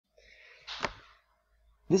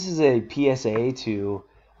This is a PSA to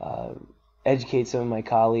educate some of my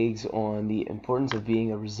colleagues on the importance of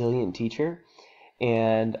being a resilient teacher.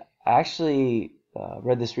 And I actually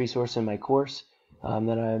read this resource in my course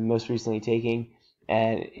that I'm most recently taking,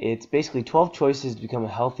 and it's basically 12 choices to become a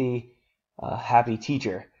healthy, happy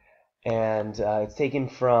teacher. And it's taken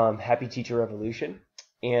from Happy Teacher Revolution.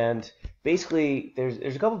 And basically, there's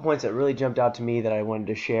a couple points that really jumped out to me that I wanted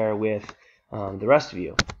to share with the rest of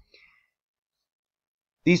you.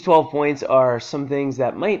 These 12 points are some things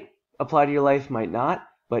that might apply to your life, might not,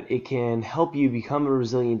 but it can help you become a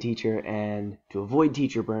resilient teacher and to avoid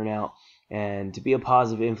teacher burnout and to be a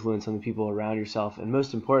positive influence on the people around yourself, and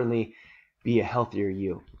most importantly, be a healthier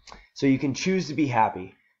you. So you can choose to be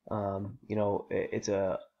happy. It's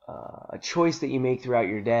a choice that you make throughout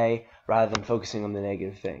your day rather than focusing on the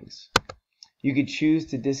negative things. You could choose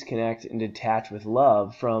to disconnect and detach with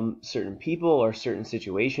love from certain people or certain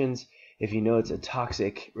situations. If you know it's a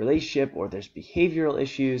toxic relationship or there's behavioral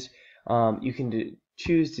issues, you can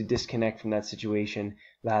choose to disconnect from that situation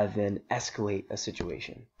rather than escalate a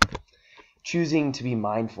situation. Choosing to be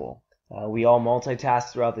mindful. We all multitask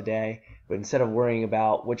throughout the day, but instead of worrying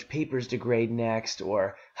about which papers to grade next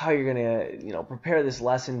or how you're going to prepare this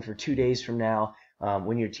lesson for 2 days from now,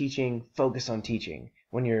 when you're teaching, focus on teaching.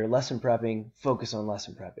 When you're lesson prepping, focus on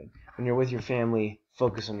lesson prepping. When you're with your family,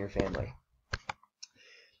 focus on your family.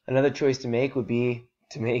 Another choice to make would be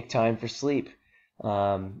to make time for sleep.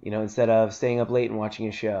 Instead of staying up late and watching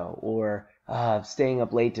a show, or staying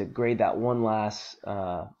up late to grade that one last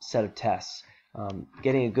set of tests.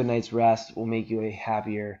 Getting a good night's rest will make you a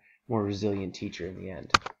happier, more resilient teacher in the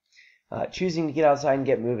end. Choosing to get outside and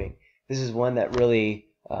get moving. This is one that really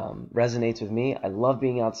resonates with me. I love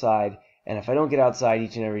being outside, and if I don't get outside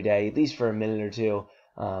each and every day, at least for a minute or two,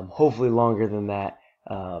 hopefully longer than that,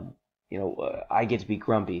 I get to be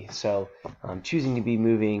grumpy. So choosing to be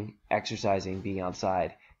moving, exercising, being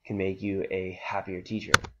outside can make you a happier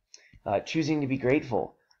teacher. Choosing to be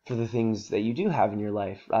grateful for the things that you do have in your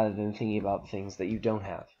life rather than thinking about things that you don't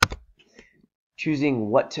have. Choosing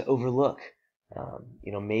what to overlook.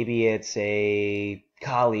 Maybe it's a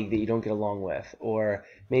colleague that you don't get along with, or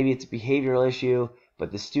maybe it's a behavioral issue,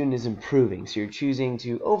 but the student is improving. So you're choosing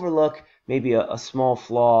to overlook maybe a small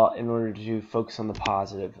flaw in order to focus on the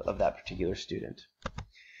positive of that particular student.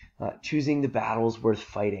 Choosing the battles worth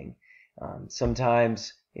fighting.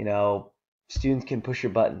 Sometimes, students can push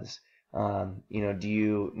your buttons. Do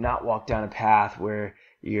you not walk down a path where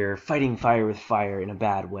you're fighting fire with fire in a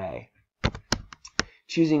bad way?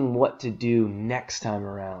 Choosing what to do next time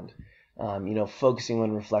around. Focusing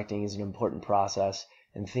on reflecting is an important process,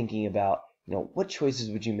 and thinking about, what choices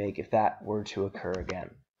would you make if that were to occur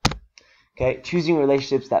again? Okay, choosing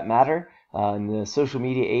relationships that matter. In the social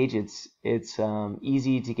media age, it's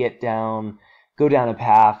easy to go down a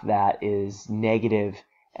path that is negative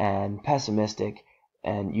and pessimistic,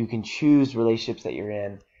 and you can choose relationships that you're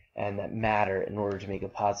in and that matter in order to make a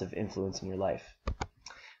positive influence in your life.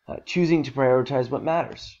 Choosing to prioritize what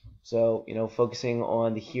matters. So, focusing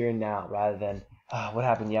on the here and now rather than what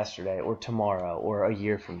happened yesterday or tomorrow or a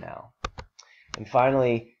year from now. And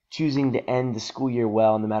finally, choosing to end the school year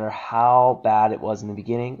well, no matter how bad it was in the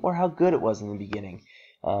beginning or how good it was in the beginning.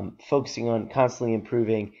 Focusing on constantly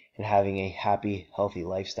improving and having a happy, healthy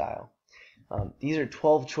lifestyle. These are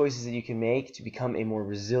 12 choices that you can make to become a more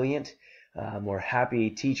resilient, more happy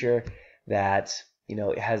teacher that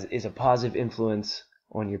is a positive influence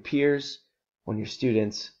on your peers, on your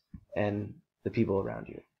students, and the people around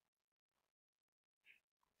you.